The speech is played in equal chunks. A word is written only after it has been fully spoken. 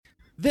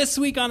This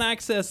week on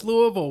Access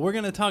Louisville, we're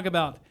going to talk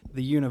about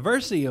the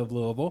University of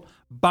Louisville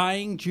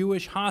buying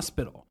Jewish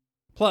hospital.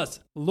 Plus,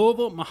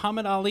 Louisville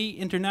Muhammad Ali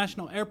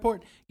International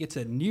Airport gets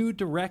a new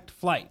direct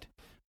flight.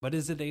 But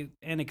is it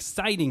an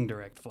exciting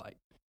direct flight?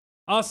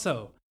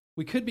 Also,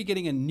 we could be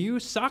getting a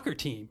new soccer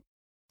team.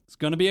 It's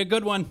going to be a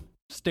good one.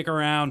 Stick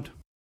around.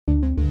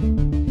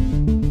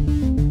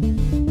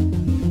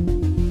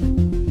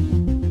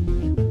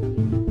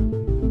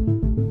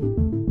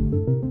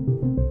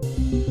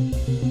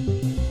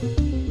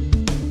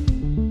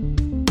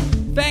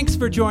 Thanks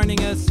for joining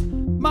us.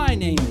 My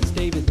name is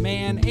David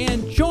Mann,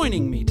 and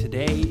joining me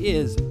today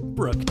is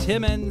Brooke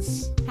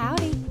Timmons.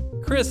 Howdy.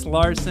 Chris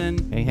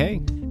Larson.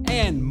 Hey.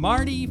 And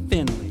Marty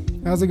Finley.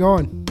 How's it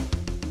going?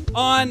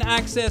 On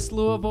Access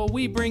Louisville,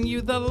 we bring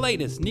you the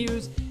latest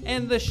news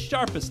and the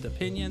sharpest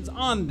opinions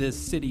on this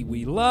city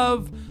we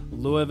love,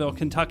 Louisville,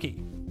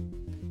 Kentucky.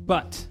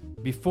 But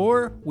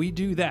before we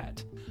do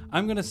that,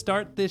 I'm going to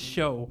start this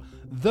show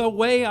the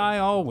way I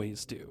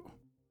always do,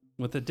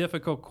 with a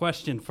difficult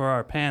question for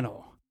our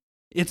panel.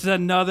 It's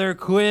another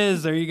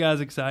quiz. Are you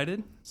guys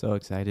excited? So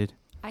excited.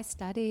 I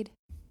studied.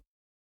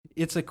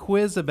 It's a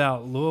quiz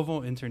about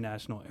Louisville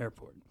International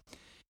Airport.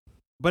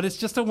 But it's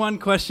just a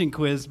one-question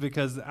quiz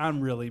because I'm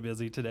really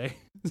busy today.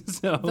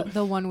 So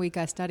The 1 week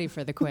I study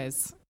for the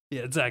quiz.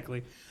 Yeah,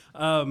 exactly.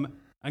 I'm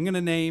going to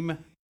name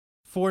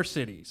 4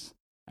 cities.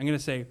 I'm going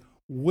to say,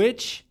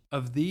 which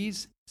of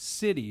these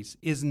cities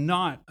is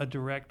not a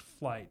direct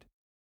flight?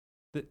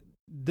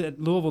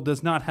 That Louisville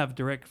does not have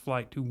direct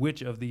flight to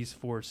which of these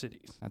 4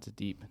 cities? That's a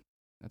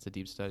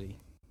deep study.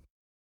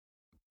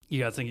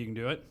 You guys think you can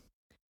do it?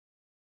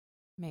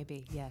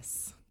 Maybe,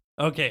 yes.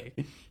 Okay,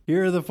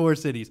 here are the 4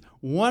 cities.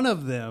 One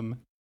of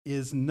them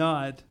is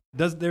not,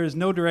 there is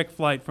no direct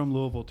flight from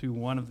Louisville to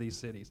one of these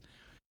cities.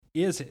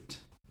 Is it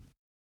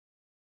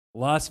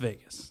Las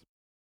Vegas,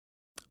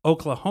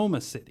 Oklahoma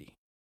City,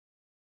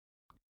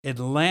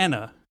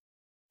 Atlanta,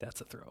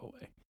 that's a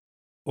throwaway,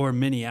 or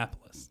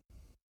Minneapolis?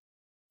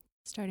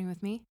 Starting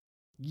with me?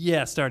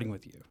 Yeah, starting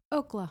with you.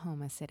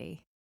 Oklahoma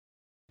City.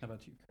 How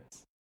about you,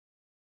 Chris?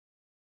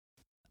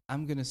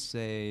 I'm going to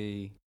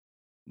say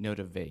no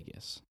to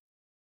Vegas.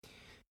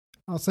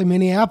 I'll say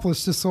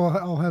Minneapolis just so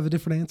I'll have a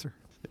different answer.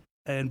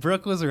 And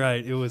Brooke was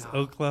right. It was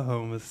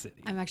Oklahoma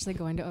City. I'm actually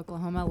going to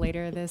Oklahoma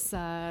later this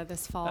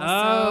fall.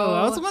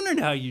 I was wondering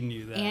how you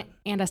knew that.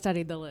 And I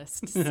studied the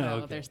list, so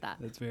Okay, there's that.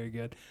 That's very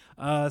good.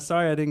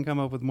 Sorry I didn't come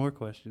up with more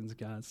questions,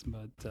 guys.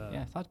 But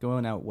I thought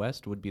going out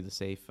west would be the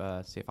safe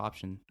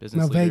option. No,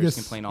 Business leaders Vegas.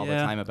 complain all the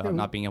time about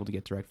not being able to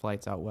get direct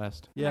flights out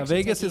west. Yeah, actually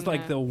Vegas is taking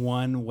like the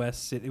one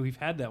west city. We've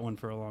had that one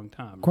for a long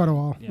time. Quite a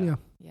while. Yeah.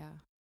 Yeah.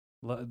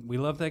 We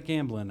love that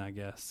gambling, I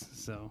guess.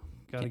 So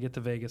got to get to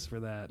Vegas for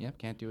that. Yep,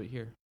 can't do it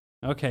here.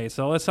 Okay,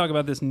 so let's talk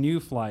about this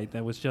new flight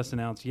that was just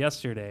announced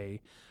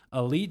yesterday.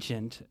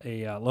 Allegiant,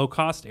 a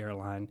low-cost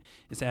airline,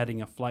 is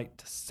adding a flight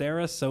to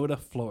Sarasota,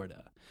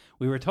 Florida.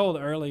 We were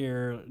told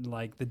earlier,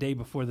 like the day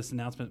before this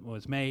announcement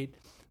was made,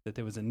 that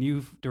there was a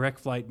new direct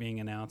flight being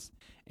announced.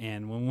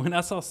 And when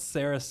I saw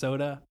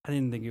Sarasota, I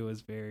didn't think it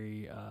was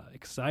very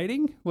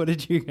exciting. What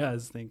did you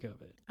guys think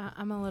of it?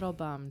 I'm a little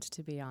bummed,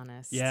 to be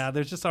honest. Yeah,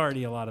 there's just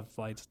already a lot of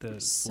flights to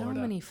There's Florida.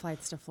 so many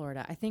flights to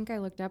Florida. I think I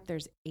looked up,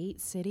 there's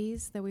 8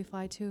 cities that we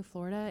fly to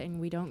Florida,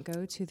 and we don't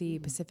go to the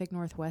Pacific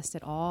Northwest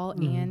at all.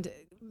 And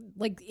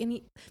like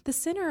the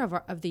center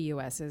of the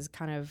U.S. is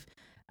kind of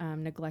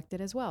neglected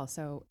as well.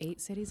 So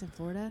 8 cities in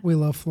Florida. We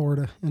love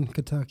Florida and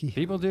Kentucky.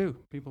 People do.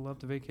 People love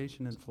to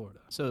vacation in Florida.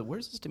 So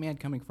where's this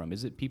demand coming from?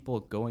 Is it people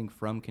going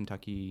from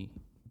Kentucky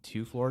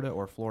to Florida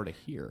or Florida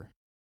here?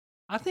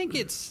 I think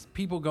it's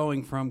people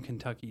going from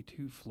Kentucky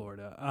to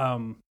Florida.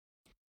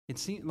 It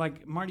seems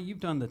like, Marty, you've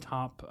done the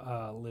top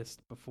list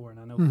before, and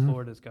I know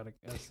Florida's got a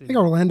I city. think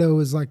Orlando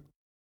was like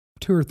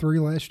 2 or 3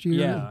 last year.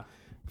 Yeah.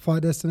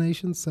 Flight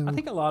destinations. So I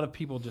think a lot of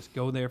people just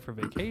go there for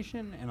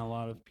vacation, and a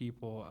lot of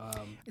people...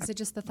 Is it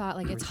just the thought,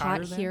 like, it's retire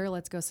hot there? here,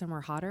 let's go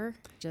somewhere hotter?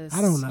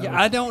 I don't know.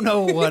 Yeah, I don't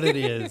know what it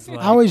is. Like,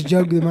 I always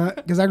joke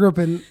because I grew up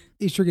in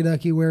Eastern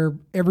Kentucky where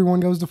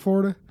everyone goes to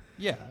Florida.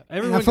 yeah, And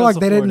everyone I feel goes like to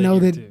they didn't Florida know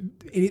here,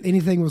 that too.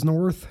 anything was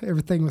north.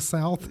 Everything was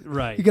south.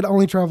 Right. You could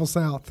only travel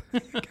south.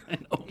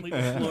 And only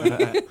to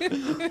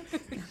Florida.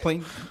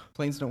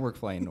 Planes don't work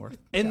flying north.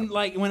 And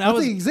like when I I don't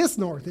was think it exists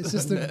north. It's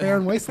just a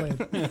barren wasteland.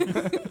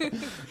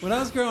 when I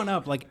was growing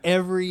up, like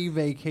every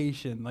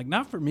vacation, like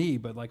not for me,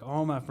 but like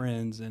all my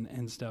friends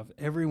and stuff,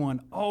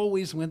 everyone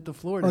always went to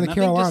Florida. Or the And I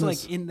Carolinas. think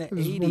just like in the It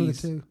was one of the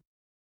 80s two.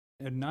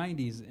 and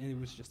 90s, it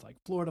was just like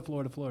Florida.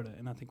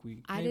 And I think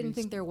I didn't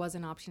think there was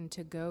an option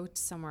to go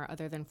somewhere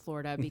other than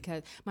Florida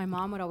because my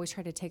mom would always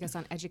try to take us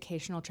on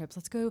educational trips.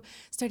 Let's go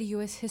study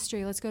U.S.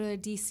 history. Let's go to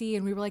D.C.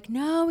 And we were like,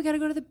 no, we got to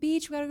go to the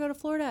beach. We got to go to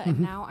Florida. And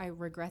now I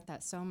regret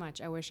that so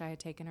much. I wish I had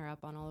taken her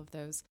up on all of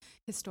those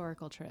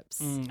historical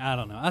trips. I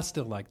don't know. I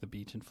still like the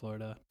beach in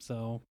Florida.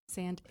 So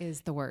Sand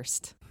is the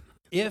worst.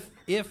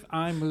 if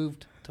I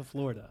moved to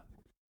Florida,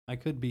 I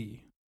could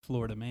be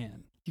Florida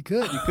man. You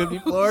could. You could be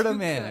Florida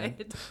man.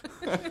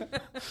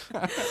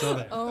 So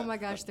there. Oh my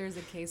gosh, there's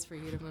a case for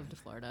you to move to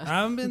Florida.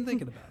 I've been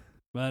thinking about it.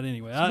 But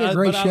anyway, It's gonna be a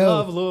great show. I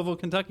love Louisville,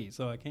 Kentucky,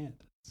 so I can't.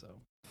 So,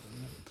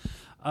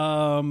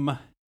 I'm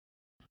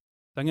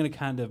going to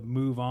kind of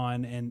move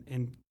on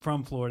and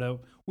from Florida.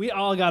 We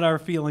all got our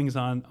feelings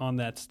on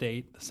that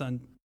state. The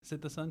sun, is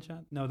it the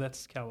Sunshine? No,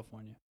 that's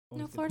California.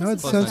 No, Florida's Florida's No, the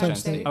it's Sunshine Sunshine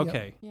State. State.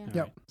 Okay. Yeah. All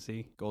Yep. right.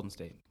 See, Golden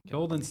State.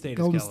 Golden State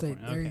Golden is State.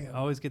 California. There Okay. you I go.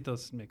 always get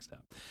those mixed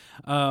up.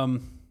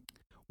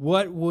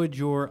 What would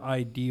your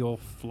ideal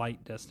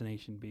flight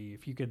destination be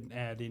if you could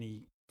add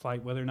any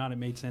flight, whether or not it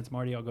made sense?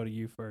 Marty, I'll go to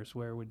you first.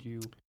 Where would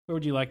you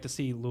like to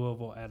see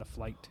Louisville add a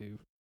flight to?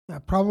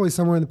 Probably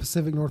somewhere in the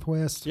Pacific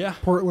Northwest. Yeah.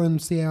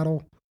 Portland,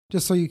 Seattle,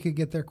 just so you could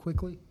get there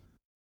quickly.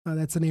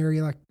 That's an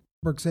area, like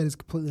Brooke said, is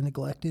completely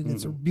neglected.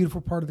 It's a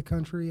beautiful part of the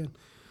country, and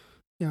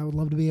I would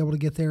love to be able to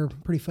get there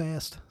pretty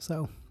fast.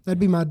 So that'd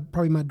be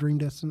probably my dream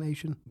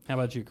destination. How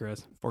about you,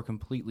 Chris? For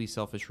completely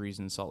selfish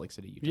reasons, Salt Lake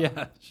City, Utah.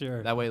 Yeah,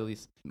 sure. That way, at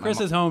least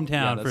Chris's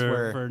hometown. that's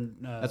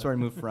That's where I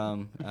moved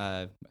from.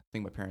 I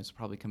think my parents will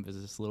probably come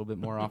visit us a little bit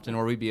more often,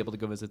 or we'd be able to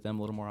go visit them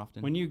a little more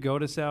often. When you go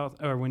to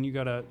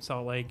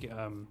Salt Lake,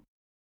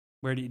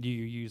 where do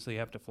you usually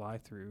have to fly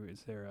through?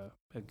 Is there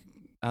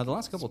the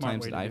last couple of smart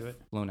times way that to I've do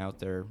it? flown out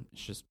there,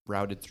 it's just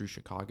routed through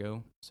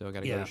Chicago. So I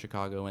got to go Yeah. to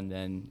Chicago, and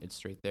then it's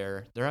straight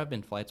there. There have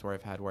been flights where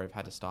I've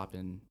had to stop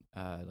in,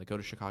 go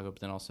to Chicago, but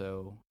then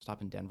also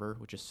stop in Denver,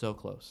 which is so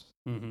close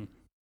Mm-hmm.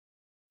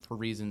 for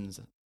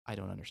reasons I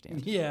don't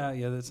understand.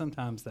 Yeah.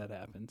 Sometimes that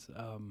happens.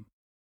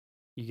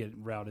 You get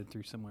routed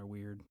through somewhere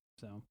weird.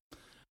 So,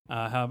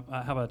 how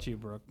about you,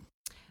 Brooke?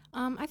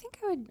 I think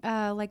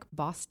I would like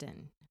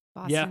Boston.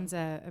 Boston's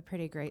a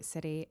pretty great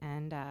city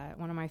and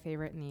one of my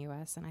favorite in the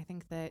U.S. And I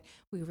think that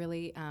we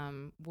really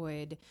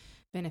would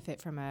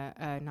benefit from a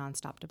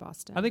nonstop to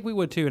Boston. I think we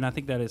would too, and I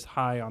think that is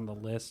high on the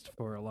list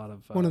for a lot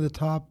of One of the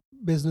top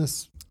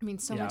business. I mean,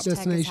 so Yeah. much tech is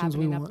Destinations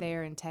we happening up want.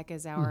 there, and tech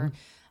is our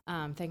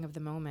thing of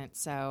the moment.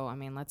 So, I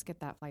mean, let's get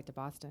that flight to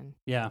Boston.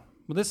 Yeah.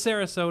 Well, this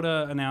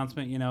Sarasota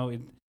announcement,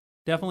 it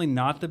definitely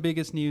not the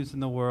biggest news in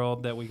the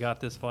world that we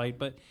got this flight,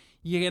 but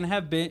you can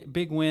have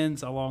big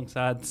wins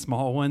alongside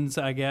small ones,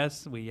 I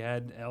guess. We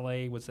had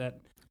L.A. Was that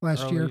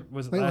Last early- year.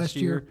 Was it Late last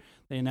year?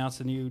 They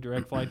announced a new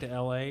direct flight to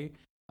L.A.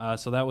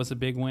 So that was a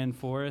big win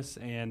for us.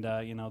 And,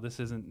 this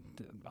isn't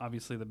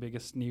obviously the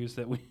biggest news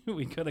that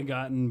we could have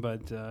gotten,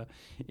 but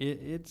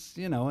it's,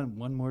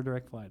 one more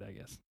direct flight, I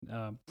guess.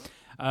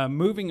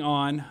 Moving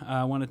on,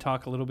 I want to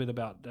talk a little bit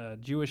about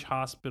Jewish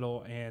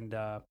Hospital and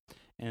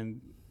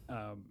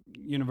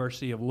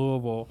University of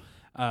Louisville.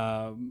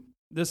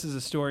 This is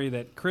a story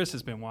that Chris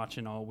has been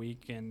watching all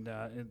week, and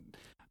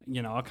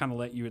I'll kind of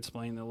let you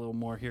explain a little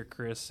more here,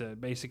 Chris.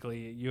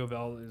 Basically, U of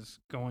L is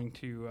going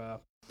to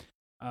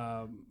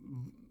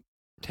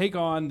take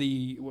on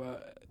the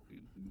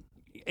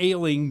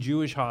ailing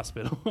Jewish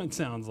hospital. It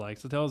sounds like.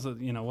 So tell us,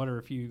 what are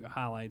a few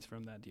highlights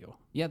from that deal?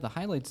 Yeah, the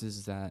highlights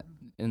is that,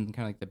 and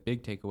kind of like the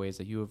big takeaways,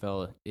 that U of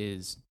L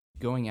is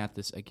going at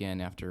this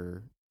again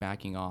after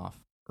backing off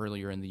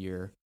earlier in the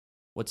year.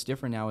 What's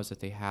different now is that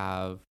they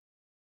have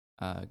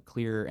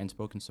clear and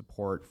spoken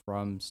support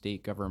from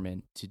state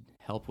government to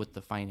help with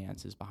the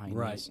finances behind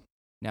this.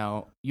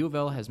 Now, U of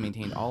L has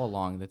maintained all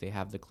along that they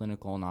have the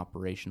clinical and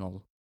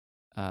operational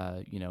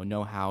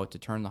know-how to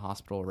turn the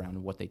hospital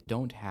around. What they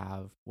don't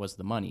have was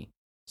the money.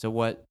 So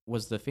what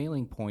was the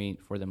failing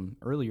point for them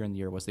earlier in the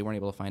year was they weren't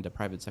able to find a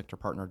private sector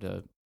partner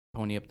to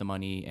pony up the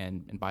money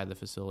and buy the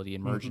facility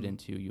and merge it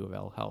into U of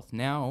L Health.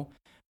 Now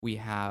we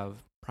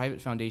have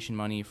private foundation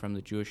money from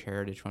the Jewish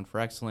Heritage Fund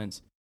for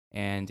Excellence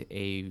and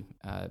the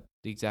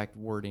exact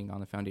wording on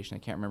the foundation I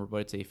can't remember, but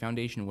it's a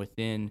foundation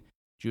within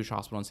Jewish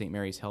Hospital and St.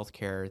 Mary's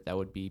Healthcare that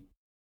would be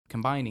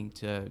combining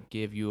to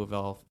give U of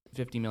L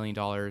 $50 million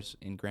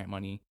in grant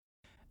money,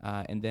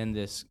 and then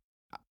this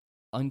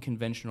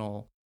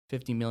unconventional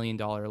 $50 million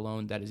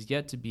loan that is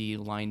yet to be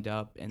lined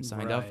up and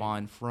signed up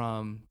on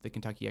from the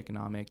Kentucky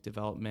Economic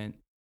Development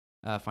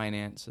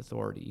Finance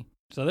Authority.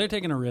 So they're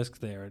taking a risk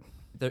there.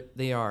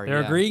 They are. They're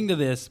yeah. agreeing to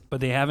this,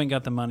 but they haven't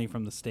got the money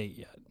from the state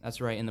yet.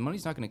 That's right. And the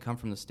money's not going to come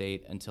from the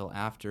state until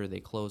after they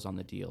close on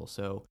the deal.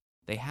 So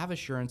they have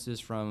assurances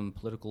from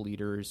political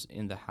leaders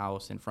in the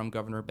House and from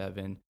Governor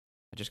Bevin.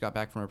 I just got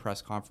back from a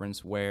press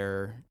conference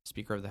where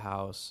Speaker of the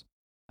House,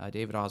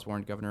 David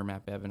Osborne, Governor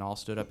Matt Bevin all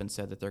stood up and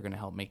said that they're going to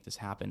help make this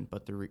happen.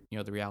 But the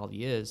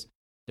reality is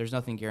there's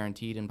nothing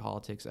guaranteed in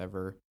politics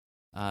ever.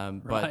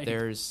 But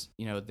there's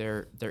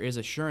there is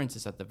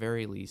assurances at the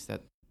very least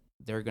that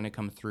they're going to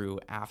come through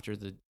after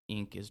the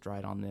ink is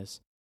dried on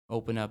this,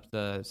 open up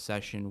the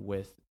session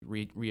with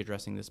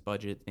readdressing this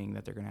budget thing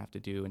that they're going to have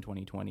to do in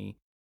 2020.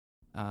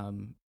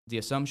 The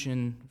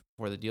assumption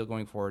for the deal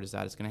going forward is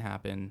that it's going to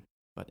happen,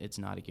 but it's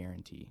not a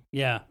guarantee.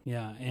 Yeah.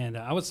 And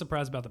I was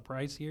surprised about the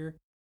price here.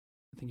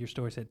 I think your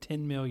story said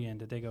 $10 million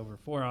to take over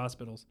 4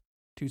 hospitals,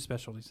 2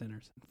 specialty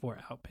centers, and 4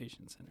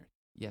 outpatient centers.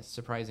 Yes,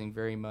 surprising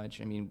very much.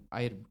 I mean,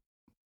 I had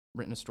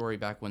written a story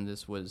back when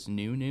this was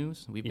new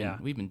news. We've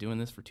been doing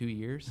this for 2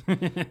 years.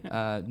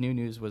 New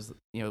news was,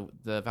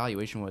 the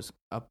valuation was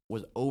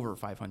over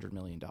 $500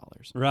 million.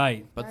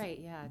 Right. But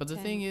but the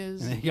thing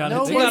is, they got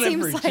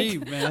it for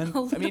cheap, man.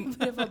 I mean,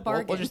 bit of a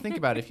bargain. Well, just think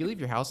about it. If you leave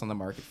your house on the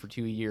market for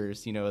 2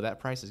 years, that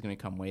price is going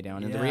to come way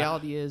down. And the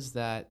reality is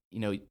that,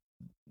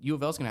 U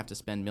of L is going to have to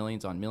spend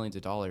millions on millions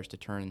of dollars to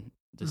turn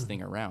this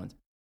thing around.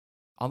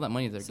 All that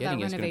money they're getting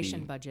is going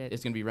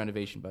to be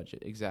renovation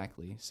budget.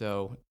 Exactly.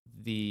 So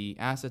the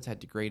assets had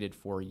degraded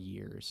for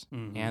years,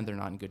 and they're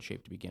not in good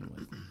shape to begin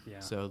with. Yeah.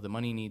 So the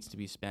money needs to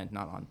be spent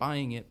not on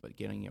buying it, but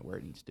getting it where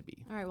it needs to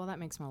be. All right. Well, that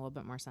makes a little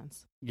bit more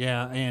sense.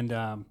 Yeah,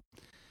 and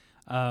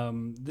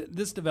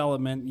this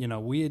development,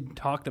 we had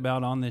talked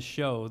about on this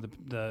show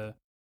the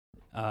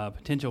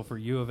potential for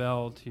U of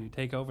L to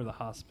take over the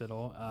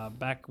hospital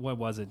back. What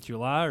was it,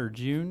 July or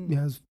June?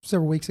 Yeah, it was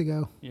several weeks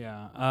ago.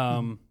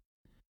 Yeah.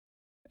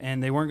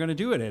 And they weren't going to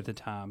do it at the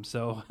time.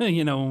 So,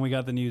 when we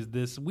got the news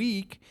this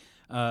week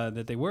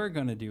that they were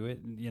going to do it,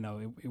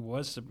 it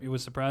was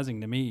surprising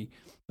to me.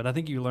 But I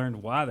think you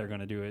learned why they're going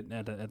to do it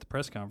at the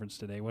press conference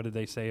today. What did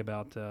they say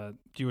about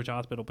Jewish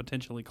Hospital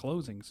potentially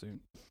closing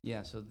soon?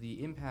 Yeah, so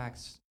the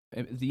impacts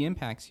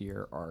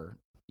here are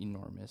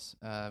enormous.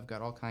 I've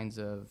got all kinds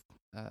of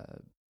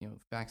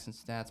facts and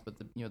stats, but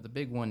the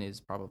big one is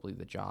probably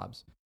the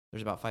jobs.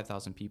 There's about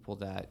 5,000 people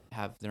that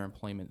have their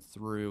employment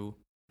through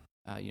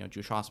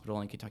Jewish Hospital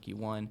and Kentucky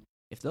One.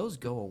 If those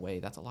go away,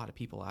 that's a lot of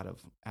people out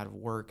of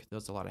work.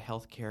 There's a lot of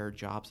healthcare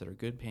jobs that are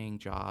good paying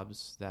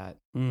jobs that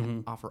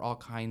offer all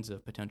kinds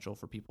of potential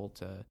for people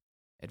to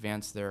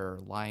advance their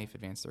life,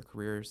 advance their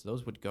careers.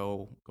 Those would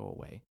go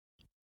away.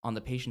 On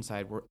the patient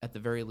side, we're at the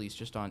very least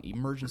just on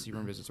emergency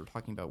room visits. We're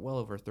talking about well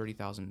over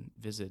 30,000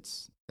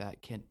 visits that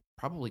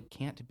probably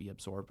can't be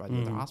absorbed by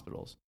the other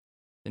hospitals.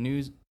 The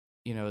news,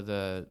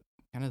 the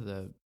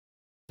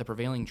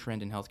prevailing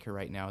trend in healthcare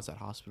right now is that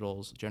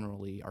hospitals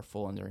generally are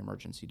full in their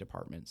emergency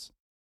departments.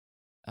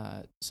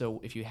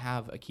 So if you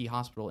have a key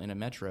hospital in a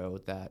metro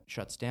that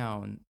shuts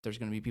down, there's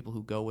going to be people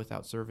who go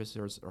without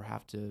services or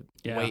have to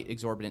wait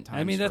exorbitant times.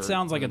 I mean, that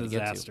sounds like a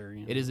disaster.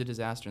 It is a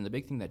disaster, and the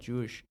big thing that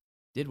Jewish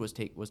did was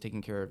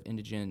taking care of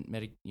indigent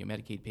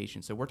Medicaid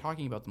patients. So we're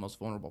talking about the most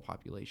vulnerable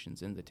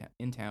populations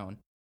in town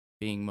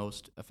being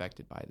most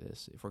affected by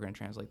this. If we're going to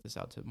translate this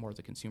out to more of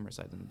the consumer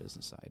side than the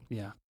business side.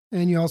 Yeah.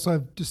 And you also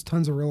have just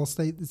tons of real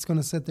estate that's going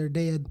to sit there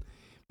dead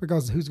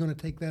because who's going to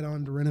take that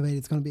on to renovate?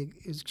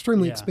 It's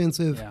extremely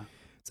expensive. Yeah.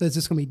 So it's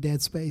just going to be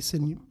dead space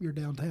in your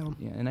downtown.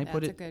 Yeah, and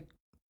That's a good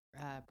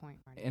point,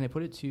 Marty. And I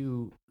put it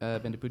to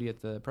Ben DePuti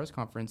at the press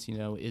conference,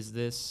 is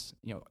this,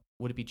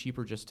 would it be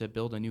cheaper just to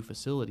build a new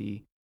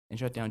facility and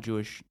shut down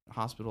Jewish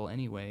Hospital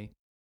anyway?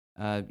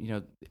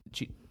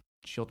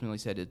 She ultimately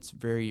said it's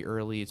very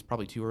early. It's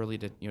probably too early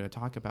to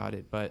talk about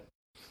it, but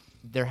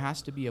there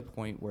has to be a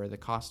point where the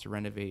cost to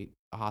renovate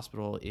a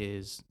hospital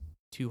is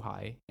too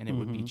high, and it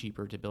would be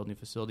cheaper to build a new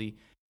facility.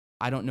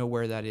 I don't know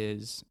where that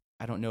is.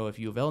 I don't know if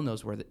U of L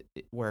knows where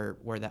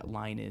that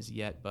line is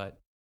yet, but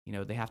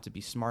they have to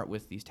be smart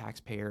with these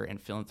taxpayer and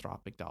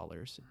philanthropic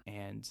dollars,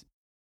 and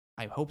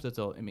I hope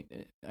they'll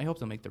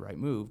make the right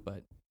move,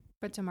 but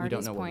to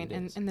Marty's point,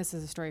 and this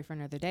is a story for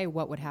another day,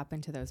 what would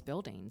happen to those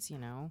buildings,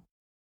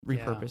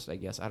 Repurposed, I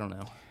guess. I don't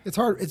know. It's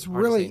hard. It's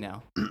really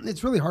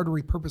hard to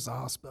repurpose a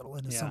hospital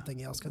into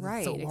something else because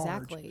it's so large.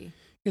 Exactly.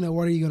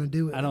 What are you going to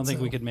do with it? I don't think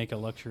we could make a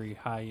luxury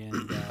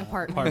high-end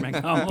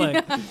apartment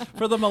complex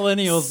for the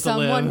millennials to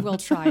live. Someone will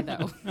try,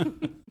 though.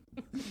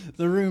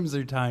 The rooms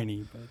are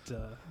tiny, but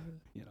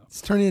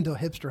it's turning into a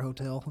hipster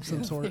hotel of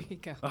some sort. There you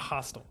go. A big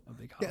hostel.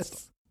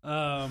 Yes.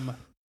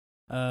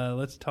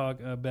 Let's talk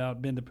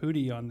about Ben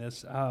DePuti on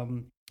this.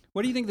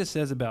 What do you think this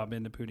says about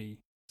Ben DePuti?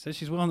 Says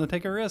she's willing to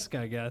take a risk,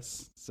 I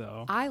guess.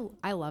 So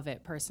I love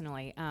it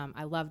personally.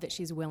 I love that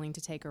she's willing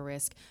to take a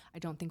risk. I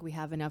don't think we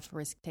have enough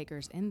risk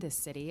takers in this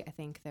city. I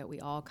think that we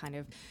all kind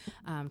of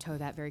toe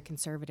that very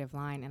conservative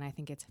line, and I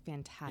think it's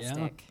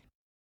fantastic. Yeah.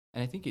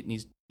 And I think it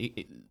needs.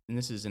 And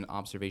this is an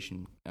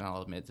observation, and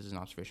I'll admit this is an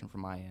observation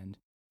from my end.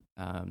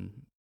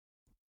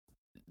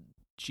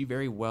 She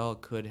very well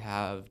could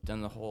have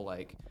done the whole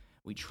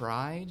we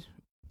tried.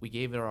 We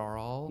gave it our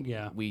all.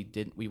 Yeah. We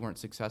weren't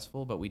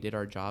successful, but we did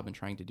our job in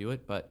trying to do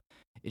it. But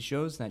it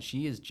shows that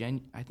she is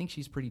I think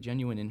she's pretty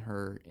genuine in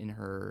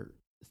her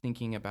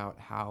thinking about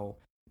how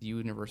the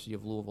University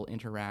of Louisville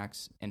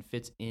interacts and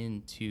fits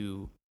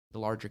into the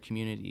larger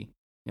community.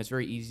 And it's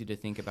very easy to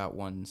think about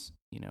one's,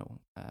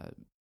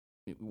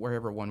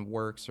 wherever one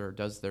works or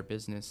does their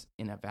business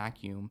in a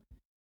vacuum.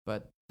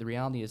 But the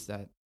reality is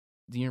that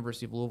the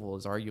University of Louisville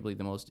is arguably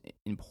the most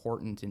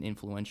important and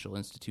influential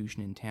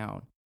institution in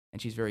town.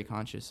 And she's very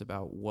conscious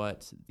about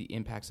what the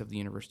impacts of the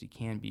university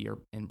can be,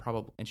 and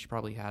she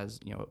probably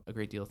has a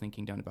great deal of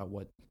thinking done about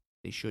what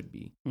they should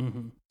be.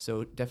 Mm-hmm.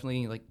 So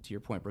definitely, to your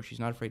point, Brooke, she's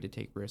not afraid to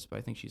take risks, but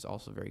I think she's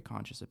also very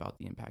conscious about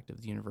the impact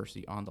of the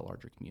university on the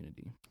larger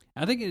community.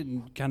 I think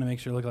it kind of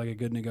makes her look like a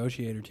good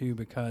negotiator too,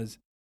 because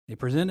they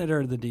presented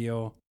her the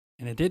deal.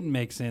 and it didn't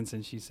make sense.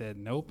 And she said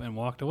nope and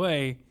walked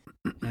away,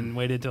 and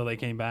waited till they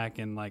came back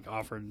and like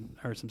offered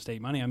her some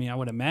state money. I mean, I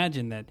would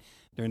imagine that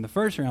during the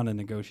first round of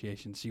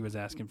negotiations, she was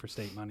asking for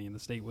state money, and the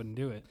state wouldn't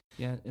do it.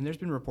 Yeah, and there's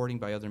been reporting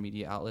by other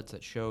media outlets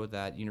that show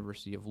that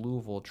University of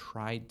Louisville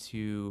tried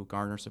to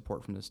garner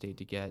support from the state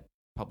to get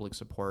public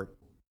support.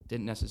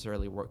 Didn't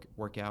necessarily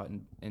work out,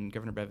 and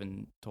Governor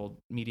Bevin told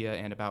media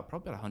and probably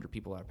about 100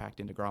 people are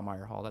packed into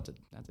Grawemeyer Hall. That's a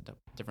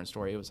different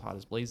story. It was hot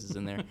as blazes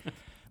in there,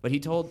 but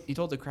he told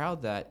the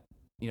crowd that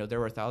there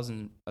were a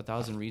thousand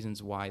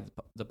reasons why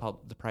the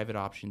private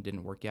option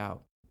didn't work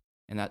out,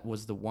 and that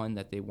was the one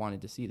that they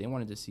wanted to see. They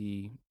wanted to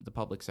see the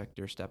public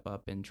sector step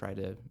up and try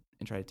to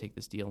take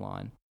this deal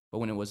on. But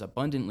when it was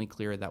abundantly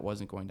clear that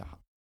wasn't going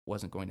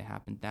to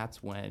happen,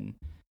 that's when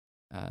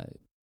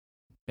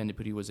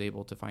Bendapudi was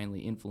able to finally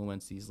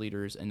influence these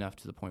leaders enough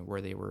to the point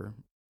where they were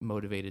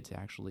motivated to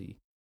actually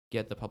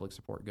get the public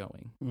support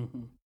going.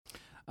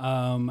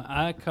 Mm-hmm.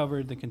 I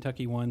covered the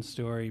Kentucky One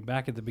story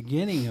back at the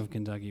beginning of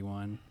Kentucky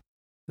One.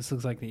 This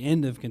looks like the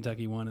end of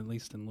Kentucky One, at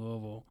least in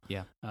Louisville.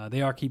 Yeah.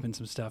 They are keeping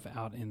some stuff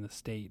out in the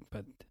state,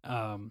 but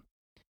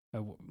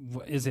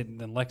is it in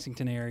the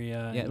Lexington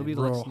area? Yeah, it'll be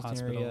the rural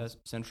Lexington area, hospitals?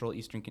 central,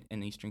 eastern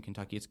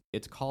Kentucky.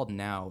 It's called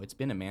now. It's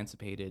been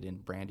emancipated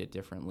and branded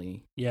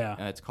differently. Yeah.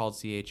 It's called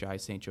CHI,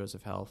 St.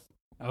 Joseph Health.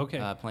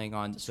 Okay. Playing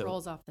on Just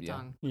rolls off the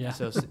tongue. Yeah.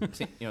 So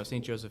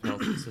St. Joseph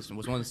Health system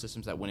was one of the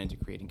systems that went into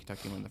creating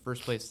Kentucky One in the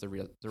first place. They're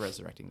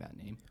resurrecting that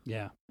name.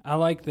 Yeah. I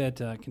like that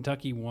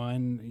Kentucky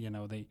One,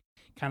 they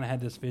kind of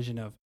had this vision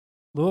of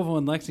Louisville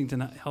and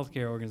Lexington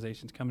healthcare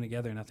organizations coming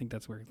together, and I think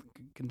that's where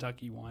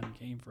Kentucky One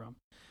came from.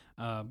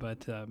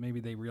 But maybe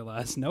they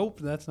realized, nope,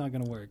 that's not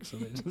going to work, so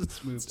they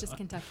just moved It's just on.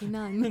 Kentucky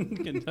None.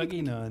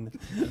 Kentucky None.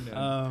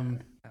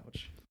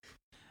 Ouch.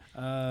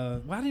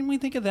 Why didn't we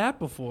think of that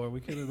before? We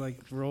could have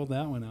rolled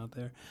that one out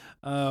there.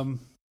 I'm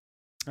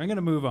going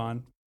to move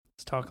on.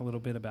 Let's talk a little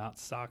bit about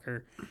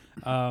soccer.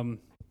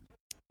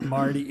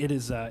 Marty, it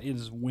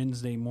is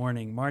Wednesday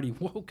morning. Marty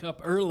woke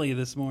up early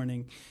this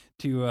morning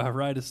to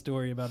write a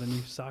story about a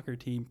new soccer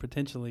team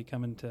potentially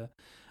coming to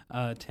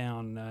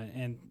town,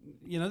 and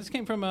this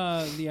came from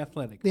The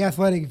Athletic. The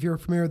Athletic, if you're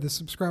familiar with the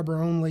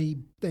subscriber-only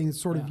thing,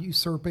 it's sort of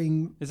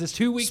usurping. Is this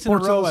 2 weeks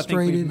Sports in a row? I think we've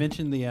Illustrated.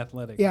 mentioned The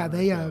Athletic. Yeah, on our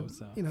they show,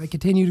 so. they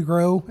continue to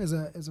grow as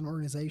an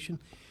organization.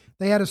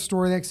 They had a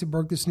story. They actually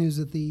broke this news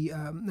at the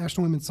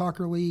National Women's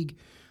Soccer League,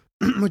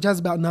 which has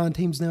about 9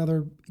 teams now.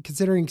 They're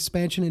considering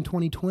expansion in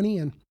 2020,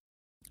 and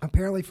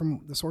apparently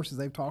from the sources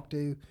they've talked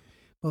to,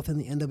 both in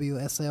the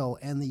NWSL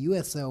and the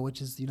USL,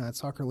 which is the United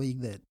Soccer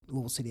League that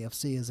Louisville City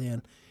FC is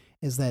in,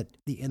 is that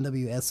the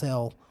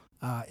NWSL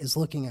is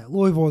looking at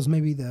Louisville as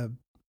maybe the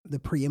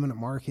preeminent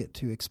market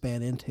to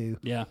expand into.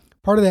 Yeah.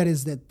 Part of that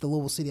is that the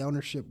Louisville City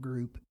ownership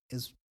group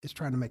is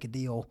trying to make a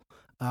deal.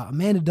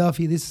 Amanda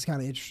Duffy, this is kind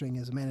of interesting,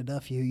 is Amanda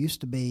Duffy, who used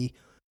to be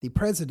the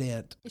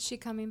president. Is she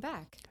coming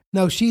back?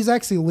 No, she's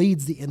actually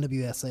leads the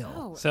NWSL.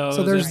 Oh,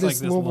 So there's this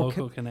this Louisville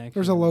local connection.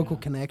 There's a local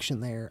yeah.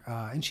 connection there,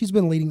 and she's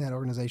been leading that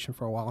organization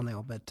for a while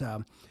now. But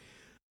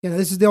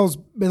this deal's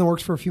been in the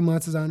works for a few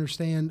months, as I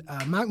understand.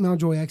 Mike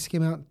Mountjoy actually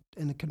came out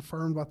and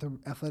confirmed what the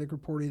Athletic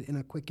reported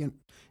in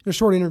a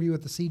short interview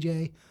with the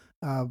CJ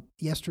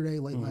yesterday,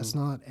 late last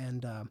night,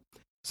 and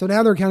so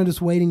now they're kind of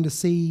just waiting to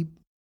see.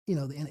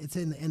 It's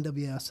in the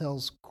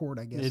NWSL's court,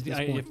 I guess.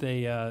 If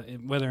they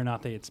whether or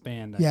not they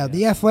expand. Yeah, I the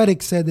guess.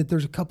 Athletic said that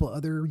there's a couple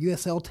other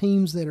USL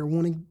teams that are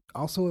wanting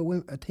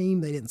also a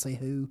team. They didn't say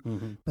who,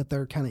 but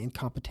they're kind of in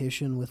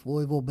competition with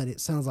Louisville. But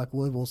it sounds like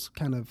Louisville's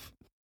kind of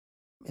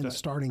in the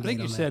starting I think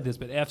gate you on said that. this,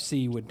 but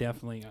FC would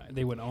definitely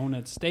they would own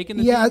a stake in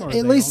the Yeah, team. Or at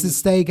they least own the it?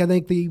 stake. I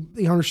think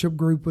the ownership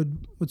group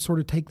would sort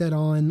of take that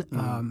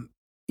on.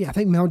 Yeah, I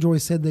think Mountjoy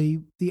said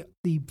the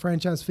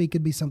franchise fee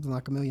could be something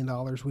like $1 million,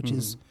 which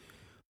is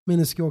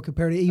minuscule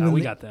compared to even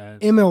we the got that.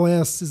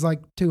 MLS is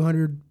like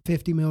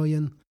 $250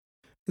 million.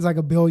 It's like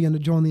 $1 billion to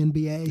join the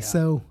NBA. Yeah.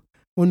 So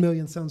 $1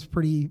 million sounds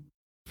pretty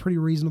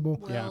reasonable.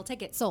 We'll Yeah.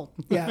 take it. Sold.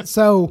 Yeah.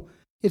 So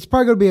it's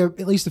probably going to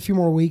be at least a few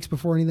more weeks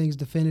before anything's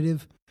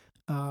definitive.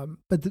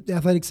 But the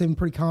Athletics seem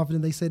pretty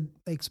confident. They said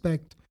they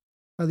expect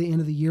by the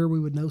end of the year we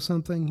would know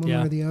something one way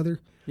or the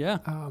other. Yeah.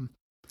 I and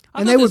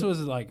thought they this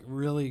would- was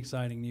really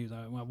exciting news.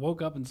 I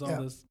woke up and saw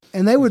this.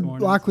 And they would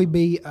morning, likely so.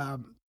 be.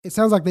 It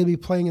sounds like they'd be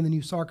playing in the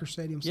new soccer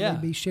stadium, so Yeah.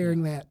 they'd be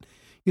sharing that.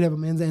 You'd have a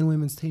men's and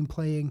women's team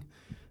playing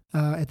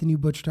at the new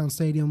Butchertown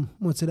Stadium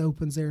once it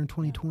opens there in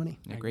 2020.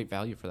 Yeah, great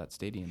value for that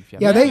stadium. If you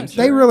Yeah, haven't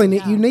they been. really need.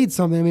 Yeah. You need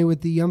something. I mean,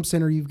 with the Yum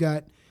Center, you've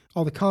got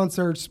all the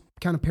concerts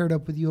kind of paired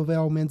up with U of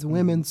L men's and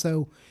women,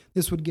 so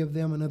this would give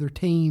them another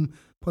team.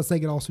 Plus, they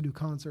could also do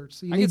concerts.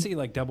 So you I need, can see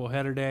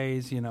doubleheader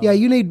days. yeah,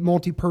 you need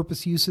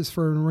multi-purpose uses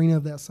for an arena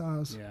of that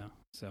size. Yeah.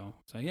 So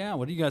yeah.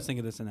 What do you guys think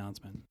of this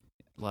announcement?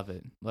 Love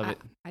it. Love it.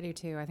 I do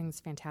too. I think it's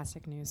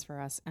fantastic news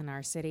for us and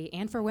our city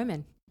and for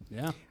women.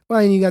 Yeah. Well,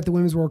 and you got the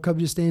Women's World Cup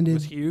just It ended.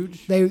 was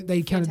huge. They kind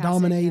of Fantastic,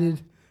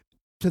 dominated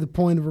to the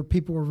point of where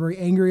people were very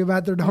angry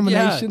about their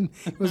domination.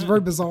 It was very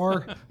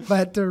bizarre.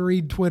 But to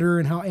read Twitter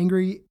and how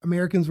angry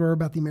Americans were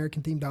about the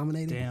American team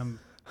dominating. Damn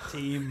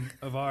team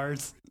of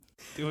ours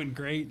doing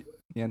great.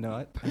 Yeah, no,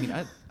 I mean,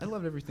 I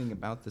love everything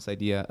about this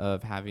idea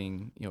of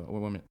having, you know,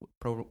 a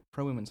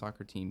pro women's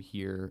soccer team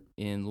here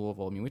in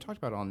Louisville. I mean, we talked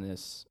about on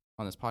this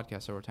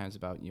podcast several times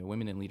about, you know,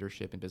 women in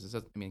leadership and business.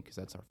 I mean, because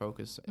that's our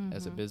focus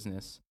as a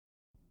business,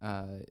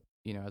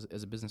 you know,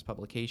 as a business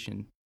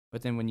publication.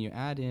 But then when you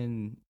add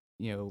in,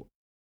 you know,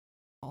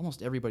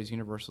 almost everybody's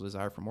universal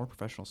desire for more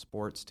professional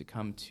sports to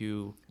come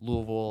to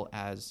Louisville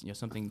as, you know,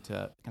 something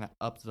to kind of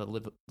up the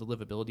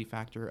livability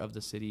factor of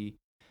the city.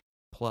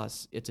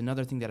 Plus, it's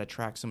another thing that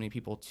attracts so many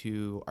people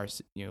to our,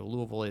 you know,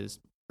 Louisville is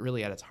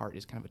really at its heart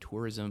is kind of a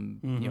tourism,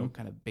 you know,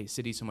 kind of based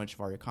city. So much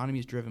of our economy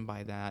is driven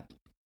by that,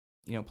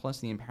 you know, plus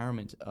the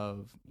empowerment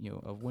of, you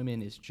know, of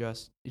women is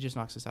just, it just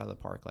knocks us out of the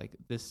park. Like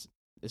this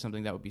is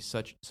something that would be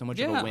so much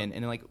of a win.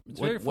 And like,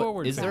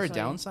 what is there a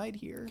downside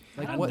here?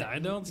 Like what? I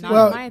don't see.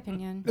 Not in my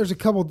opinion. There's a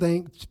couple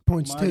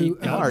points too.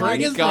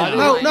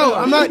 No,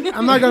 I'm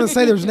not going to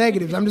say there's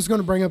negatives. I'm just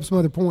going to bring up some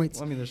other points.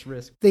 Well, I mean, there's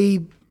risk.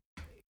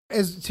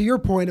 As to your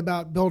point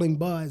about building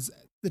buzz,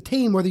 the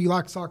team, whether you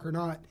like soccer or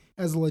not,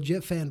 has a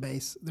legit fan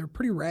base. They're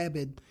pretty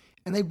rabid,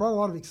 and they brought a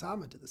lot of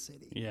excitement to the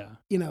city. Yeah.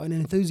 You know, and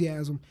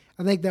enthusiasm.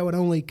 I think that would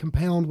only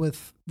compound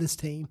with this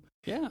team.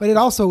 Yeah. But it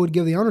also would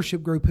give the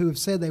ownership group who have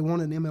said they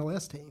want an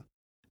MLS team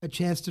a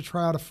chance to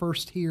try out a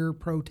first-tier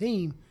pro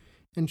team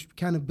and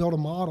kind of build a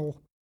model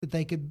that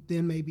they could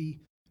then maybe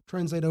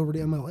translate over to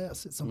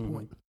MLS at some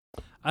point.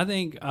 I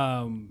think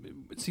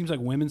it seems like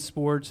women's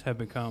sports have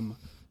become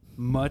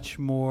much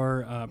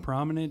more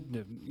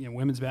prominent. You know,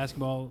 women's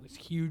basketball is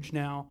huge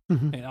now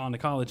on the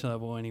college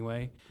level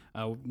anyway.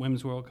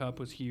 Women's World Cup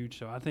was huge.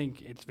 So I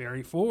think it's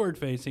very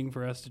forward-facing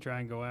for us to try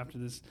and go after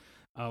this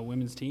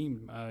women's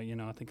team. You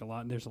know, I think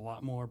there's a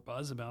lot more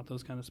buzz about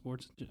those kind of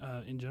sports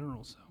in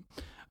general.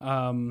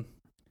 So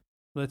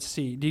let's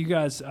see. Do you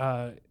guys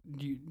do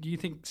you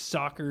think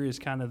soccer is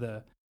kind of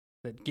the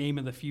game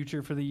of the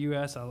future for the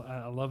U.S.?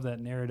 I love that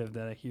narrative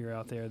that I hear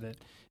out there that,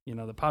 you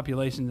know, the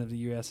population of the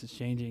U.S. is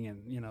changing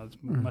and, you know, it's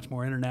much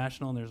more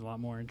international and there's a lot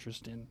more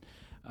interest in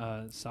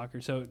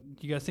soccer. So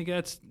do you guys think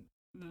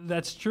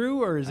that's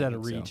true, or is that a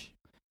reach?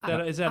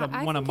 Is that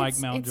one of Mike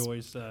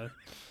Mountjoy's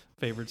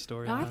favorite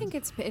stories? No, I think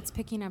it's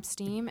picking up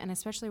steam, and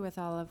especially with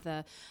all of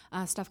the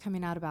stuff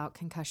coming out about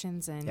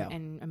concussions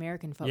and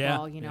American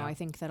football. You know, I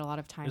think that a lot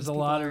of times there's a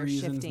lot of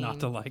reasons not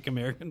to like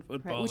American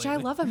football, right, which I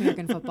love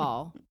American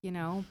football. You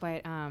know,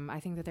 but I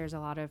think that there's a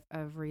lot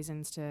of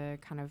reasons to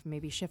kind of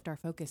maybe shift our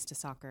focus to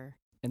soccer.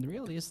 And the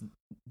reality is,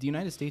 the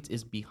United States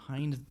is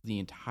behind the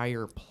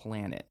entire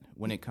planet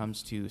when it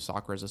comes to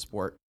soccer as a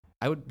sport.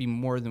 I would be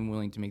more than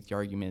willing to make the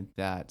argument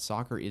that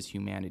soccer is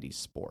humanity's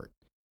sport.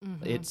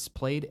 It's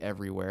played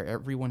everywhere.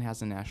 Everyone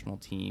has a national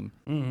team.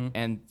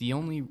 And the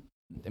only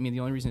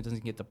reason it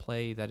doesn't get the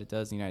play that it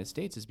does in the United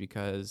States is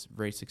because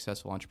very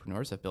successful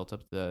entrepreneurs have built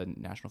up the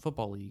National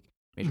Football League,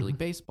 Major League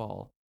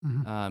Baseball,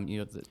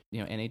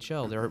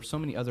 NHL. There are so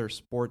many other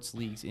sports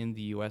leagues in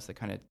the U.S. that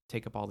kind of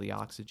take up all the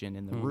oxygen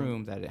in the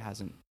room that it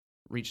hasn't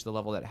reached the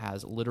level that it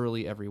has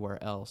literally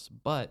everywhere else.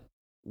 But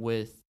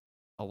with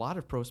a lot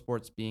of pro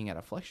sports being at a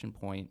inflection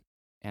point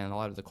and a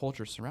lot of the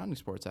culture surrounding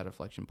sports at a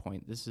inflection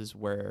point, this is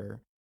where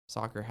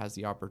soccer has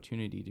the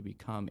opportunity to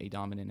become a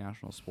dominant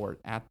national sport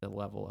at the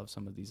level of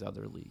some of these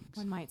other leagues.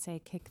 One might say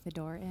kick the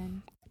door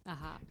in.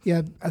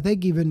 Yeah, I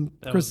think even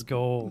that Chris was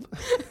gold.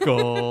 I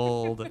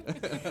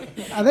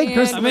think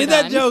Chris. I made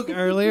that joke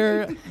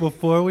earlier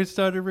before we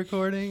started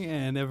recording,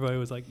 and everybody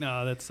was like,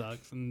 "No, that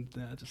sucks." And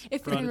just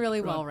it fit in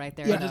really well right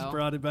there. I just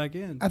brought it back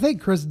in. I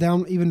think Chris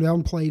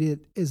downplayed it.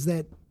 Is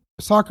that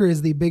soccer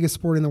is the biggest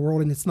sport in the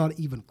world, and it's not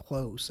even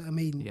close. I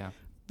mean,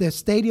 the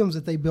stadiums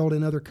that they build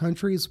in other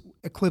countries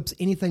eclipse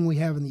anything we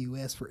have in the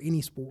U.S. for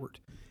any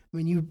sport. I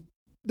mean,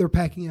 they're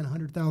packing in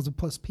 100,000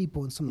 plus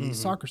people in some of these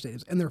soccer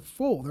stadiums, and they're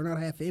full. They're not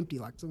half empty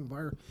like some of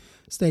our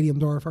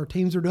stadiums are. If our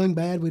teams are doing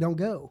bad, we don't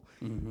go.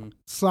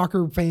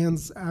 Soccer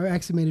fans, I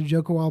actually made a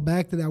joke a while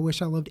back that I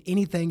wish I loved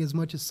anything as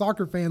much as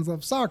soccer fans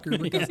love soccer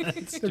because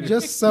they're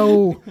just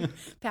so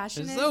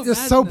passionate.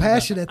 So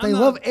passionate. They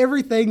love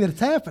everything that's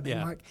happening.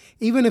 Yeah. Like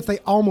even if they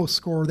almost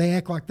score, they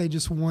act like they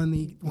just won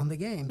the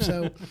game.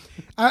 So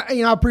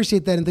I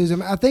appreciate that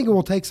enthusiasm. I think it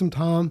will take some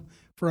time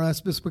for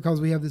us just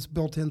because we have this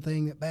built-in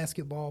thing that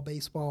basketball,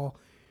 baseball,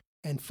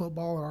 and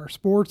football are our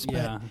sports.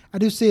 But I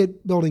do see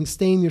it building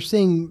steam. You're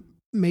seeing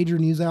major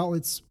news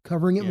outlets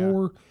covering it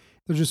more.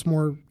 There's just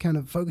more kind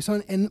of focus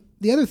on it. And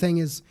the other thing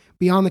is,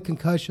 beyond the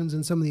concussions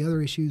and some of the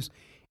other issues,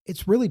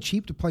 it's really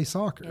cheap to play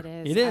soccer.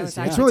 It is.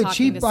 It's really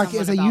cheap, like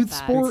as a youth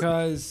sport,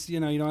 because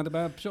you don't have to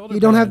buy shoulder. You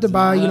don't have to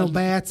buy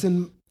bats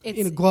and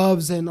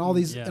gloves and all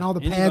these and all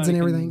the pads and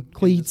everything,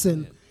 cleats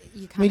and.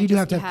 You do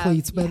have to have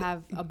cleats, but you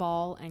have a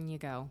ball and you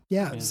go.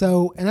 Yeah.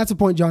 So, and that's a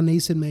point John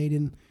Neeson made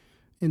in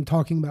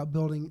talking about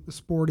building the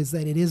sport is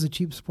that it is a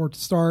cheap sport to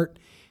start.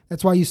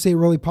 That's why you see it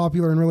really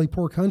popular in really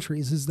poor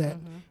countries is that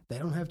they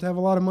don't have to have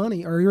a lot of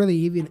money or really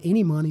even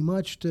any money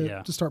much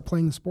to start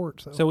playing the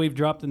sport. So we've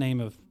dropped the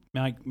name of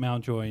Mike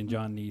Mountjoy and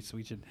John Neese.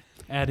 We should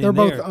add in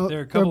there. There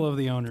are a couple of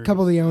the owners.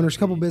 A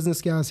couple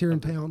business guys here in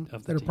town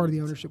that are part of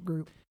the ownership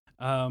group.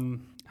 I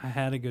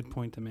had a good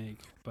point to make,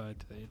 but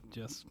it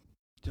just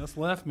just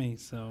left me.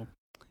 So,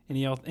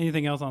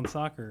 anything else on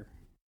soccer?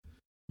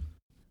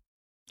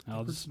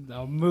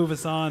 I'll move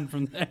us on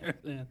from there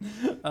then.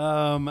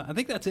 I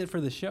think that's it for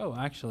the show,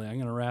 actually. I'm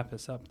going to wrap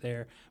this up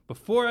there.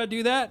 Before I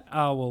do that,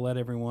 I will let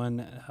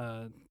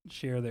everyone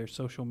share their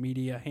social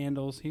media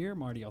handles here.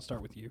 Marty, I'll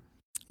start with you.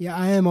 Yeah,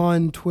 I am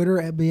on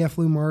Twitter at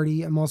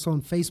BFLouMarty. I'm also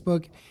on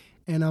Facebook,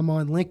 and I'm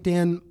on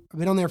LinkedIn. I've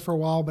been on there for a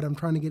while, but I'm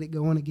trying to get it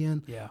going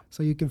again. Yeah.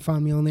 So you can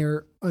find me on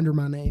there under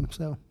my name.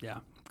 So yeah.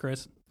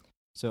 Chris?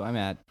 So I'm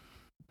at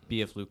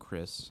BFLou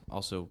Chris,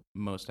 also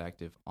most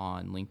active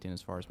on LinkedIn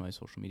as far as my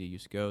social media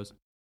use goes.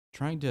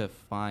 Trying to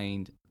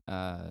find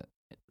kind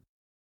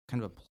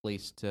of a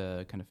place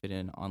to kind of fit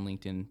in on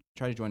LinkedIn.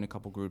 Try to join a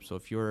couple groups. So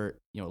if you're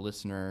a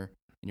listener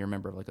and you're a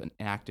member of like an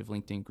active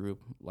LinkedIn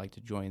group, like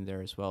to join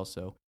there as well.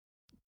 So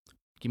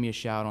give me a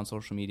shout on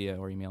social media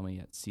or email me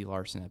at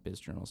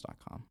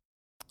clarson@bizjournals.com.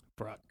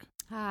 Brooke.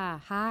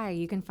 Hi.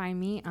 You can find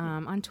me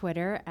on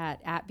Twitter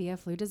at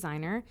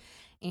BFLouDesigner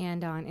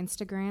and on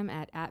Instagram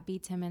at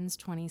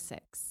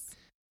BTimmons26.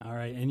 All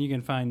right. And you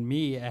can find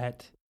me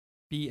at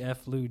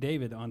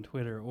BFLouDavid on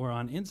Twitter or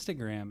on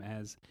Instagram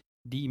as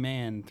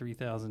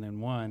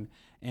dman3001.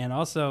 And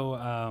also,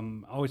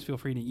 always feel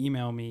free to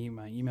email me.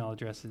 My email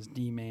address is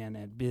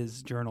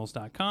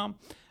dman@bizjournals.com.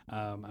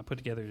 I put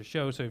together the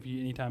show, so if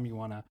anytime you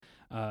want to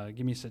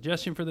give me a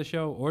suggestion for the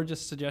show or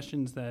just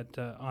suggestions that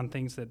on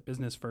things that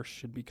Business First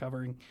should be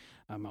covering,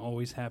 I'm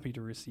always happy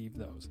to receive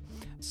those.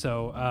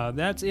 So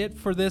that's it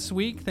for this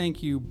week.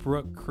 Thank you,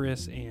 Brooke,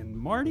 Chris, and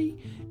Marty.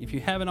 If you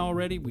haven't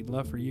already, we'd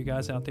love for you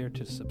guys out there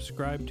to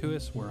subscribe to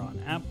us. We're on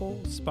Apple,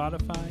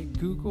 Spotify,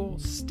 Google,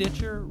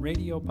 Stitcher,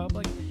 Radio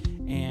Public,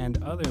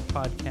 and other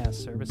podcast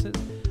services.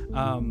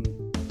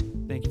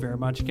 Thank you very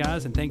much,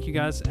 guys, and thank you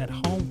guys at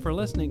home for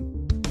listening.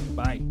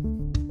 Bye.